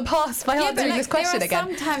reflecting on the past by answering this question again.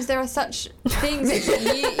 Sometimes there are such things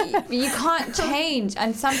that you can't change,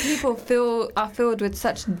 and some people are filled with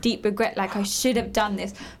such deep regret, like I should have done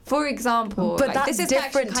this. For example, But like, that's this is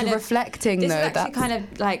different actually to reflecting, This though. is actually That's kind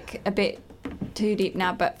of like a bit too deep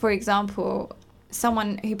now. But for example,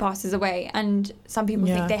 someone who passes away, and some people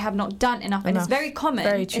Yeah. think they have not done enough, and it's very common.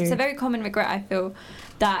 Very true. It's a very common regret, I feel,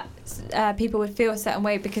 that people would feel a certain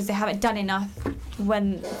way because they haven't done enough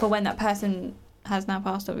when that person has now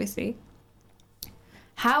passed, obviously.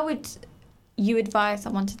 How would you advise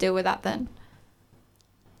someone to deal with that then?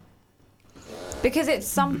 Because it's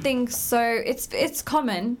something it's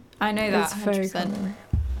common. I know that It's very 100%. common.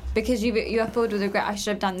 Because you are filled with regret. I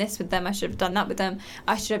should have done this with them. I should have done that with them.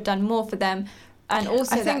 I should have done more for them. And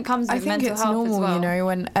also that comes with mental it's health normal, as well. you know,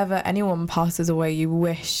 whenever anyone passes away, you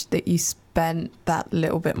wish that you spent that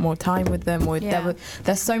little bit more time with them, or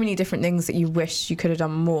there's so many different things that you wish you could have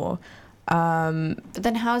done more. But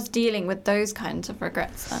then how's dealing with those kinds of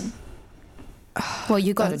regrets then? Well,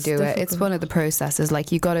 you got to That's do it. It's difficult. one of the processes.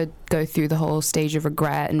 Like, you got to go through the whole stage of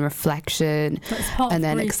regret and reflection, That's part and of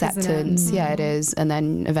then grief, isn't it? acceptance. Yeah, it is. And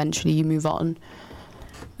then eventually you move on.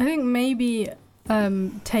 I think maybe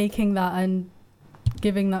taking that and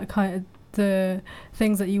giving that kind of the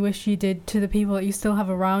things that you wish you did to the people that you still have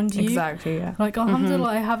around you. Exactly, yeah. Like, alhamdulillah,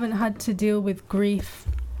 I haven't had to deal with grief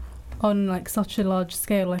on like such a large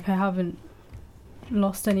scale. Like, I haven't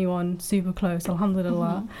lost anyone super close,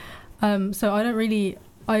 alhamdulillah. So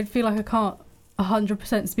I feel like I can't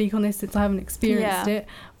 100% speak on this since I haven't experienced it,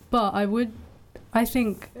 but I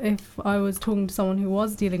think if I was talking to someone who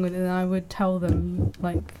was dealing with it, then I would tell them,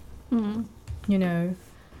 like, you know,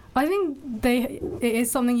 I think it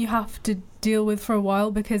is something you have to deal with for a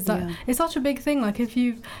while, because it's such a big thing. Like, if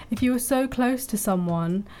you were so close to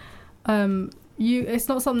someone, it's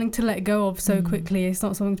not something to let go of so quickly. It's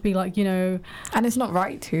not something to be like, you know, and it's not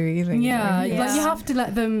right to either. Like, you have to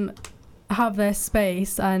let them have their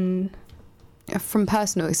space. And from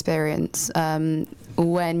personal experience,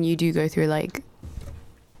 when you do go through like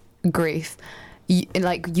grief,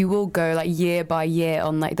 you will go like year by year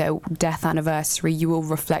on like their death anniversary. You will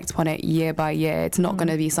reflect upon it year by year. It's not going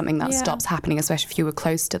to be something that stops happening, especially if you were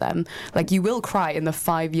close to them. Like, you will cry in the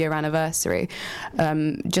 5-year anniversary.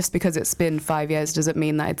 Just because it's been 5 years doesn't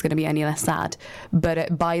mean that it's going to be any less sad.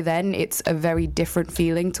 But by then, it's a very different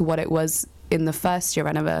feeling to what it was in the first year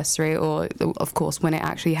anniversary, or of course when it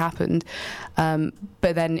actually happened. But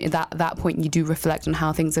then at that point, you do reflect on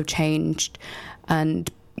how things have changed,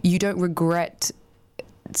 and you don't regret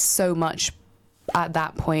so much at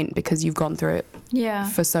that point because you've gone through it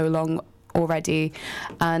for so long already.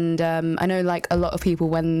 And I know, like, a lot of people,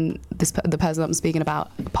 when the person I'm speaking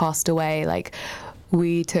about passed away, like,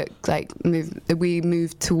 we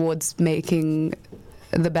moved towards making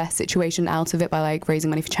the best situation out of it by like raising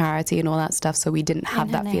money for charity and all that stuff, so we didn't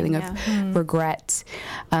have that feeling of regret.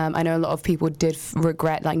 I know a lot of people did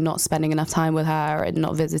regret like not spending enough time with her and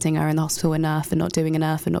not visiting her in the hospital enough and not doing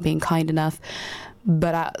enough and not being kind enough,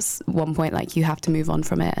 but at one point, like, you have to move on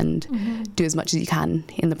from it and do as much as you can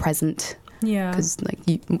in the present. Because like,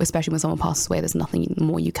 especially when someone passes away, there's nothing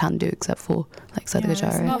more you can do except for like sadaqah jariyah.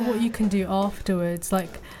 It's not what you can do afterwards.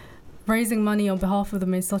 Like, raising money on behalf of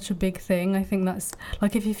them is such a big thing. I think that's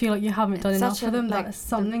like, if you feel like you haven't done enough for them, like, that's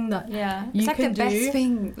something that you it's like can the best do.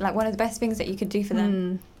 thing, like one of the best things that you could do for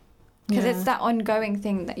them, because it's that ongoing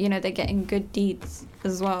thing that, you know, they're getting good deeds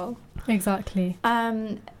as well. Exactly.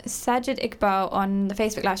 Sajid Iqbal on the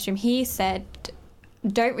Facebook live stream, he said,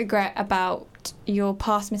 don't regret about your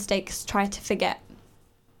past mistakes, try to forget.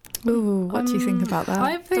 Ooh, what do you think about that?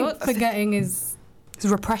 I think forgetting is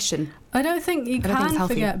repression. I don't think you can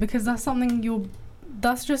forget, because that's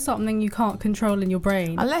just something you can't control in your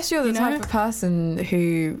brain. Unless you're the type of person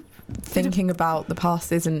who thinking about the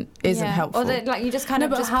past isn't helpful. Or like, you just kind of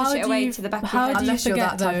just push it away to the back of your head. How do you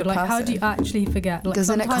forget, though? Like, how do you actually forget? Like,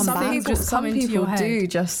 doesn't it come back? Some people do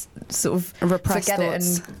just sort of repress forget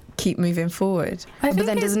thoughts. It and keep moving forward. But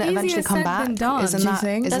then doesn't it eventually come back? Isn't that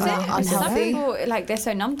unhealthy? Some people, like, they're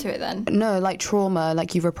so numb to it then. No, like trauma,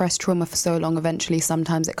 like you repress trauma for so long, eventually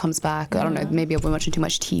sometimes it comes back. I don't know, maybe I've been watching too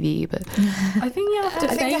much TV, but I think you have to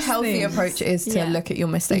face I think a healthy approach is to look at your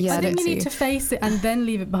mistakes. I think you need to face it and then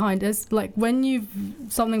leave it behind. It's like when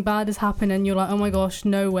something bad has happened and you're like, oh my gosh,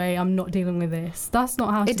 no way, I'm not dealing with this. That's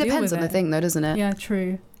not how to deal with it. It depends on the thing though, doesn't it? Yeah,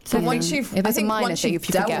 true. So once you've dealt with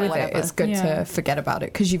it, it's good to forget about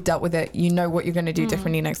it, because you've dealt with it. You know what you're going to do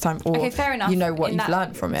differently next time, or fair enough, you know what you've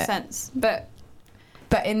learned from it. But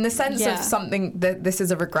in the sense of something that this is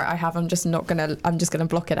a regret I have, I'm just gonna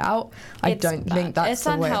block it out. I don't think that's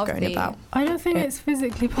the way of going about. I don't think it's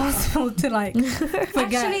physically possible to like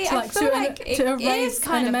forget. Actually, I feel like to erase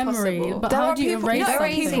kind of memory. Possible. But how do you erase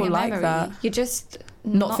something? People like that. You're just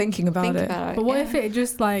not thinking about it. But what if it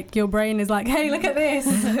just like your brain is like, hey, look at this,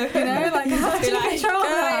 you know, like how do you control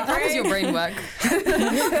that? How does your brain work?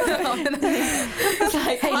 It's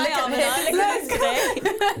like, hey,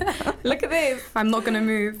 look at this. I'm not gonna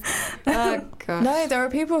move. Oh gosh. No, there are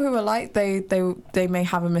people who are like they may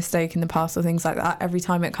have a mistake in the past or things like that. Every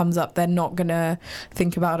time it comes up, they're not gonna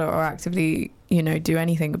think about it or actively, you know, do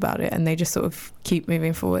anything about it, and they just sort of keep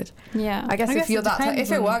moving forward. Yeah. I guess if you're that,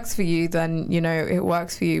 if it works for you, then you know it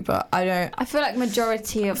works for you. But I feel like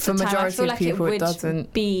majority of the time, I feel like people, it would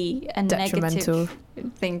doesn't be a negative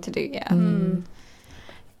thing to do. Yeah.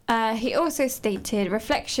 He also stated,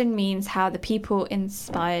 reflection means how the people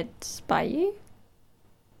inspired by you.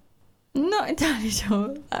 Not entirely sure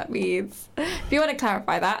what that means. If you want to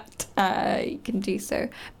clarify that, you can do so.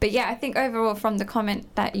 But yeah, I think overall from the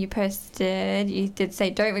comment that you posted, you did say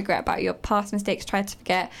don't regret about your past mistakes, try to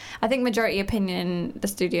forget. I think majority opinion in the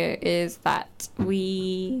studio is that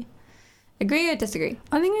we agree or disagree.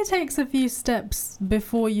 I think it takes a few steps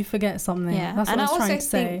before you forget something. Yeah, that's what I was trying to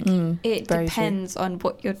say. It depends on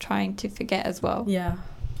what you're trying to forget as well. Yeah.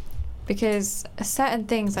 because certain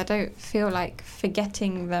things I don't feel like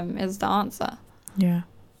forgetting them is the answer. Yeah.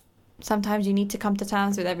 Sometimes you need to come to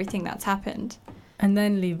terms with everything that's happened. And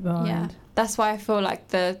then leave behind. Yeah. That's why I feel like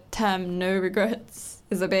the term no regrets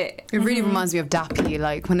is a bit... It really reminds me of Dappy.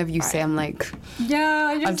 Like, whenever you say, I'm like...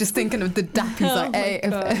 Yeah, I'm just thinking of the Dappies like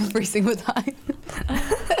every single time.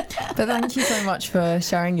 But thank you so much for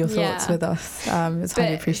sharing your thoughts Yeah. with us. It's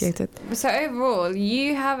highly appreciated. So overall,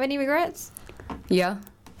 you have any regrets? Yeah.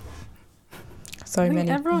 So I think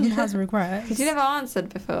many. everyone has regrets. Because you never answered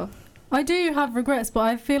before. I do have regrets, but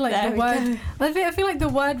I feel like There the we word. I feel like the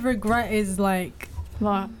word regret is like.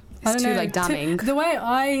 What? I It's don't too, know, like, damning. the way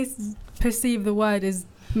I perceive the word is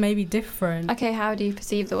maybe different. Okay, how do you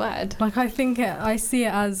perceive the word? Like I see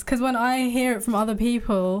it as, because when I hear it from other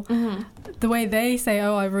people, the way they say,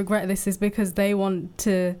 "Oh, I regret this," is because they want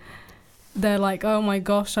to. They're like, "Oh my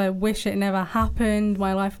gosh, I wish it never happened.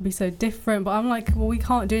 My life would be so different." But I'm like, well, we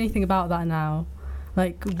can't do anything about that now.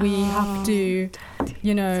 Like we have to,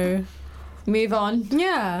 you know. Move on.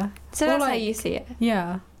 Yeah. So Or that's how like- you see it.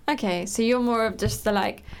 Yeah. Okay, so you're more of just the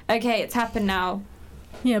like, okay, it's happened now.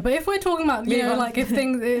 Yeah, but if we're talking about, you Move know, on. like if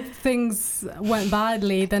things went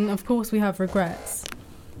badly, then of course we have regrets.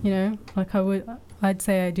 You know, like I'd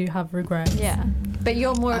say I do have regrets. Yeah, but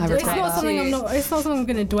you're more of I the It's type not something to- It's not something I'm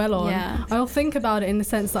going to dwell on. Yeah. I'll think about it in the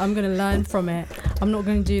sense that I'm going to learn from it. I'm not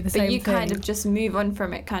going to do the same But you thing. kind of just move on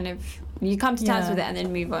from it, kind of. You come to terms Yeah. with it and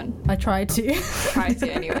then move on. I try to. Try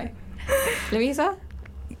to anyway. Louisa?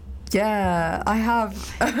 Yeah, I have.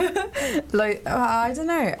 Like, I don't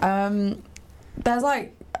know. There's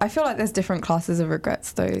like, I feel like there's different classes of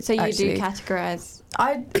regrets though. So you actually. do categorize.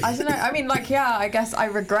 I don't know. I mean, like, yeah, I guess I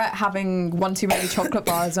regret having one too many chocolate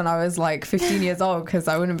bars when I was like 15 years old because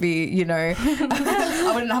I wouldn't be, you know,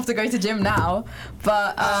 I wouldn't have to go to gym now.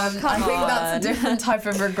 But I think that's a different type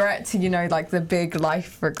of regret to, you know, like the big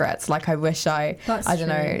life regrets. Like, I wish I don't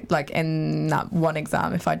know, like in that one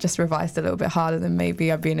exam, if I just revised a little bit harder, then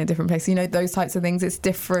maybe I'd be in a different place. You know, those types of things. It's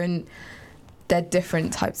different. They're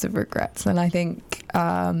different types of regrets. And I think,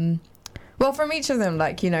 well, from each of them,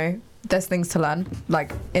 like, you know, there's things to learn.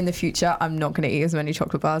 Like in the future, I'm not going to eat as many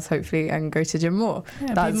chocolate bars, hopefully, and go to gym more.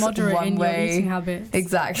 Yeah, That's be moderate one in way. your eating habits.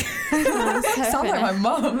 Exactly. Sounds like my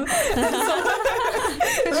mum. She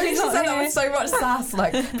said that with so much sass,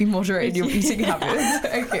 like, be moderate in your eating habits.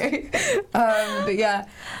 Okay. But yeah,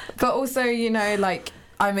 but also, you know, like,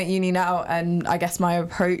 I'm at uni now, and I guess my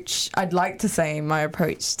approach, I'd like to say my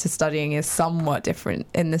approach to studying is somewhat different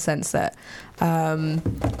in the sense that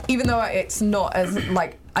even though it's not as,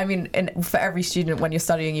 like, I mean, for every student, when you're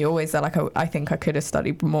studying, you always are like, oh, I think I could have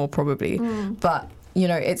studied more probably. But, you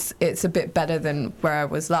know, it's a bit better than where I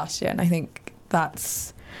was last year. And I think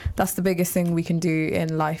that's the biggest thing we can do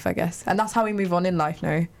in life, I guess. And that's how we move on in life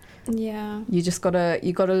now. Yeah. You just gotta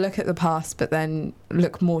look at the past, but then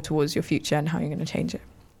look more towards your future and how you're going to change it.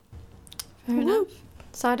 Fair enough.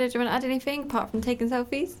 Sada, do you want to add anything apart from taking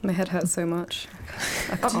selfies? My head hurts so much.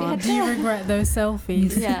 I Up your can't. Do you regret those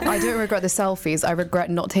selfies? Yeah. I don't regret the selfies. I regret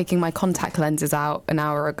not taking my contact lenses out an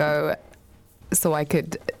hour ago so I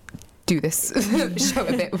could do this show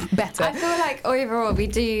a bit better. I feel like overall we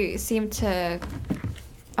do seem to,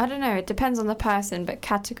 I don't know, it depends on the person, but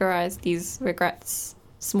categorize these regrets,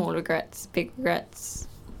 small regrets, big regrets,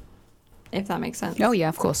 if that makes sense. Oh yeah,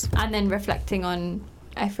 of course. And then reflecting on,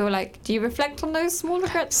 I feel like, do you reflect on those small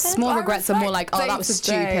regrets then? Small regrets are more like, oh, that was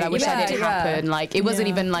stupid. I wish that didn't happen. Like, it wasn't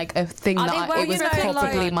even like a thing Are that they it was worth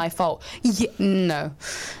probably like- my fault. Yeah, no,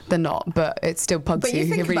 they're not. But it still bugs But you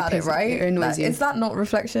think really about it, right? It annoys you. Is that not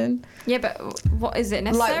reflection? Yeah, but what is it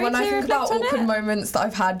necessary Like when to I think reflect about on awkward it? moments that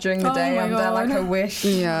I've had during the Oh day, my I'm there like, God. I wish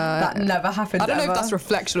Yeah. that never happened. I don't know ever. if that's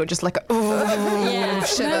reflection or just like, oh, Yeah.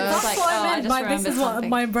 shiver. No, That's like, what oh, I I meant just by this remembered is what something.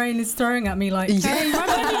 my brain is throwing at me like, hey, remember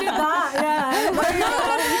when you did that?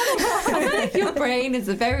 I feel like your brain is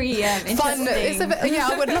a very interesting. Fun. It's a bit, yeah,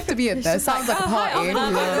 I would love to be in there. Sounds like a Hi, party.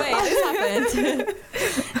 by the way, this happened.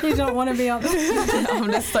 Yeah. You don't want to be up there.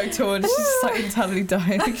 I'm just so torn. She's just like internally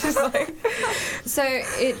dying. She's like, So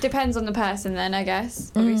it depends on the person then, I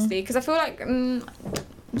guess, obviously. Because I feel like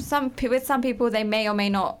with some people, they may or may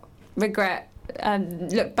not look back on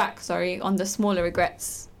the smaller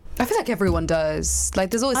regrets. I feel like everyone does.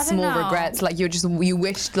 Like, there's always I don't small know. regrets. Like, you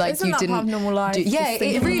wished, like, isn't you that didn't. part of normal life? do- Just yeah, it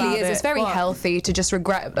thinking really about is. It's very What? healthy to just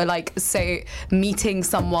regret, like, say, meeting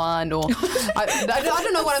someone or. I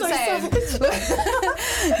don't know what I'm saying.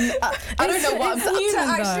 I don't know what I'm to saying.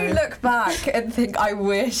 actually look back and think, I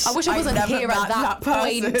wish I wasn't never here at met that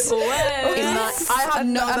point. person. I have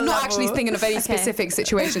no, I'm Another not actually level. thinking of any Okay. specific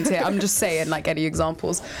situations here. I'm just saying, like, any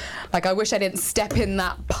examples. Like, I wish I didn't step in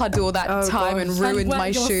that puddle that time and ruined wet my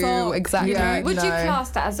your shoe. sock. Exactly. Yeah. Would you No. class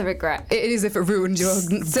that as a regret? It is if it ruined your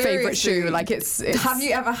favourite shoe. Like, it's Have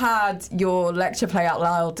you ever had your lecture play out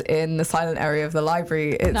loud in the silent area of the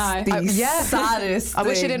library? It's No. the yeah. saddest I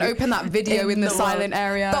wish I thing didn't open that video in the world. silent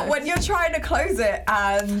area. But when you're trying to close it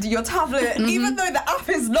and your tablet, even though the app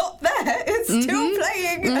is not there, it's still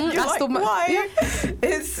playing. And you're That's like, why?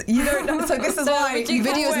 It's, you don't know. So this is So why would you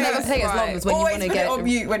videos always- never play as long as when you always want to put get it on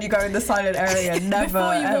mute when you go in the silent area. Never,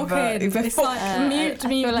 Before you walk ever. in, it's like mute, I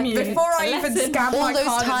mute, feel like mute. Before I even lesson. scan all my those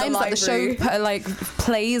card times in the that the show library. like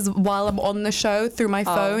plays while I'm on the show through my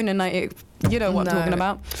phone, and you know what I'm talking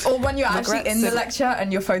about. Or when you're actually Regrets. in the lecture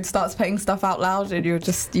and your phone starts playing stuff out loud and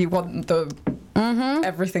you want the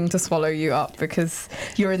everything to swallow you up because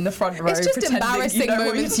you're in the front row. It's just pretending embarrassing you know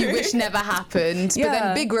what moments you're you doing. wish never happened, but Yeah.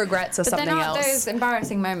 then big regrets are But something then aren't else. those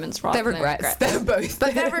embarrassing moments rather They're than regrets. regrets? They're both.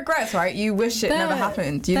 But they're regrets, right? You wish it never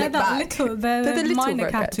happened. You they're look that back. little, they're They're the the little minor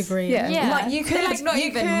regrets. category. Yeah. Yeah, Like, you they're could- like not you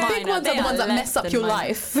even could- minor. Big ones they are the ones that less mess up than your minor.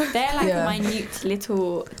 life. They're like Yeah. minute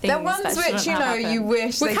little things. They're ones that which, shouldn't you know, have you happened.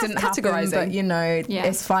 wish We they have didn't happen, categorising. but, you know, Yeah.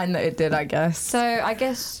 it's fine that it did, I guess. So I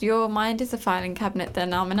guess your mind is a filing cabinet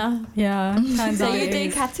then, Amina. Yeah, turns So out you it do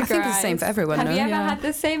is. categorize. I think it's the same for everyone, Have no? you ever Yeah. had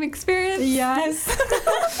the same experience? Yes.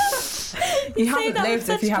 You say haven't that with lived if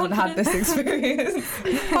such you haven't had this confidence. experience.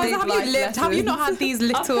 Have you lived? Have you not had these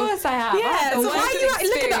little? Of course I have. I Yeah, had the so why worst are you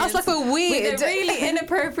looking at us like experience we're weird? with a really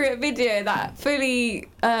inappropriate video that fully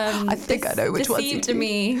I think I know which ones you deceived do.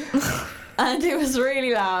 me. And it was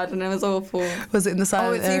really loud and it was awful. Was it in the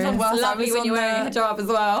silent it's area? even worse. It's I lovely was when on you're wearing a the- hijab as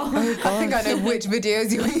well. I think I know which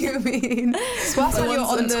videos you mean. So that's when you're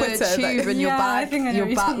on the tube and your Yeah, I bag, think I know your what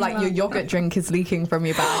you're bag, talking like your about. yogurt drink is leaking from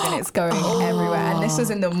your bag and it's going everywhere. And this was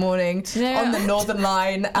in the morning Yeah. on the Northern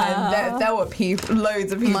Line, and there were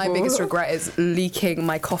loads of people. My biggest regret is leaking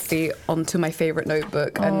my coffee onto my favourite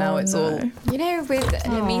notebook, and now it's all. You know, with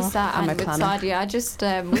Lamisa and my with planner. Sadia, I just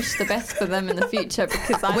wish the best for them in the future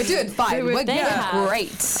because We're doing fine. We're they have-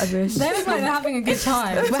 great. They look like they're having a good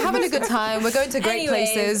time. We're having a good time. We're going to great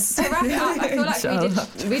Anyways, places. To wrap it up, I feel like Inshallah.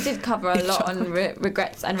 we did cover a lot on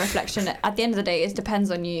regrets and reflection. At the end of the day, it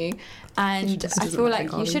depends on you. And I feel like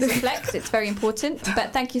you should reflect. It's very important.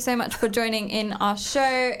 But thank you so much for joining in our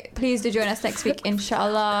show. Please do join us next week,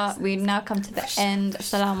 inshallah. We now come to the end.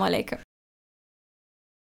 Assalamu alaikum.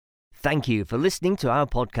 Thank you for listening to our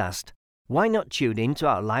podcast. Why not tune in to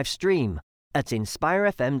our live stream at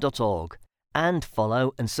inspirefm.org and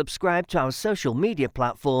follow and subscribe to our social media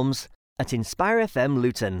platforms at Inspire FM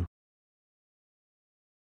Luton.